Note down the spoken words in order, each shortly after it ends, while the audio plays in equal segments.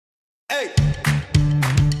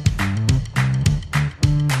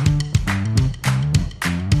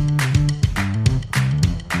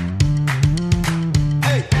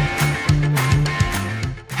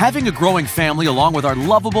Having a growing family along with our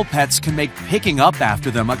lovable pets can make picking up after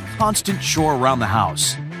them a constant chore around the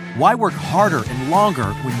house. Why work harder and longer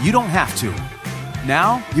when you don't have to?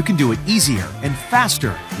 Now, you can do it easier and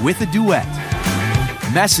faster with a Duet.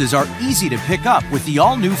 Messes are easy to pick up with the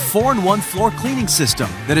all-new 4-in-1 floor cleaning system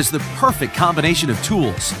that is the perfect combination of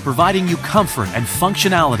tools, providing you comfort and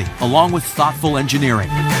functionality along with thoughtful engineering.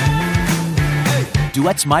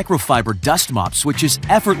 Duet's microfiber dust mop switches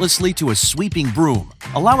effortlessly to a sweeping broom,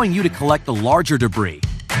 allowing you to collect the larger debris.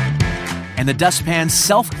 And the dustpan's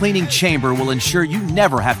self-cleaning chamber will ensure you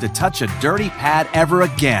never have to touch a dirty pad ever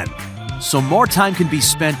again. So more time can be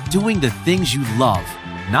spent doing the things you love,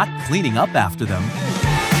 not cleaning up after them.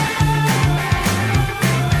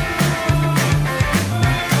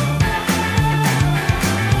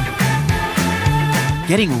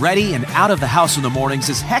 Getting ready and out of the house in the mornings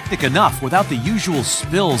is hectic enough without the usual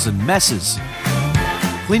spills and messes.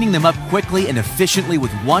 Cleaning them up quickly and efficiently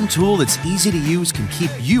with one tool that's easy to use can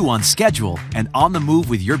keep you on schedule and on the move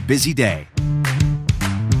with your busy day.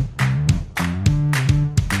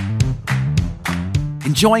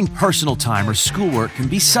 Enjoying personal time or schoolwork can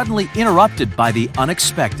be suddenly interrupted by the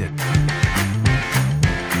unexpected.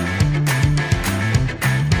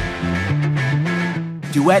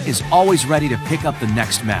 Duet is always ready to pick up the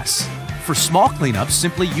next mess. For small cleanups,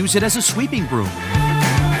 simply use it as a sweeping broom.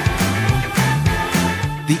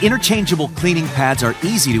 The interchangeable cleaning pads are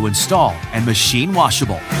easy to install and machine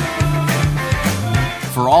washable.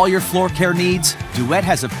 For all your floor care needs, Duet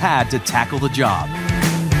has a pad to tackle the job.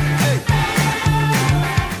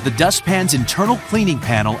 The dustpan's internal cleaning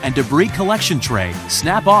panel and debris collection tray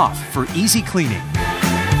snap off for easy cleaning.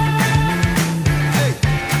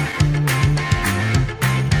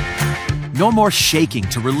 No more shaking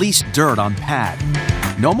to release dirt on pad.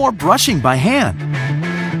 No more brushing by hand.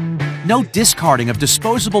 No discarding of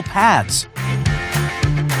disposable pads.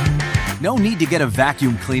 No need to get a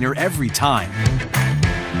vacuum cleaner every time.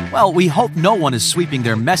 Well, we hope no one is sweeping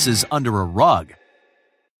their messes under a rug.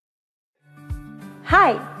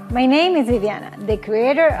 Hi, my name is Viviana, the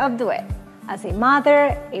creator of Duet. As a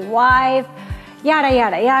mother, a wife, yada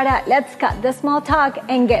yada yada, let's cut the small talk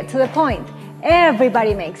and get to the point.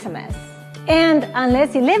 Everybody makes a mess. And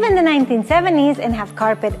unless you live in the 1970s and have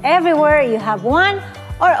carpet everywhere, you have one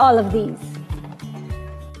or all of these.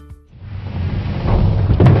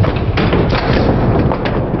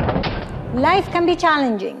 Life can be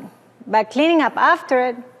challenging, but cleaning up after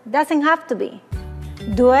it doesn't have to be.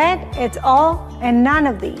 Duet, it's all and none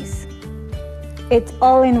of these. It's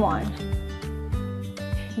all in one.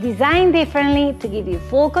 Designed differently to give you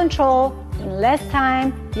full control in less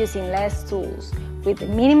time using less tools, with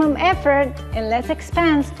minimum effort and less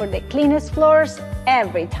expense for the cleanest floors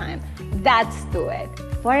every time. That's Duet.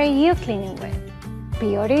 What are you cleaning with?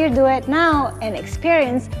 Pre-order your Duet now and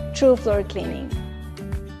experience true floor cleaning.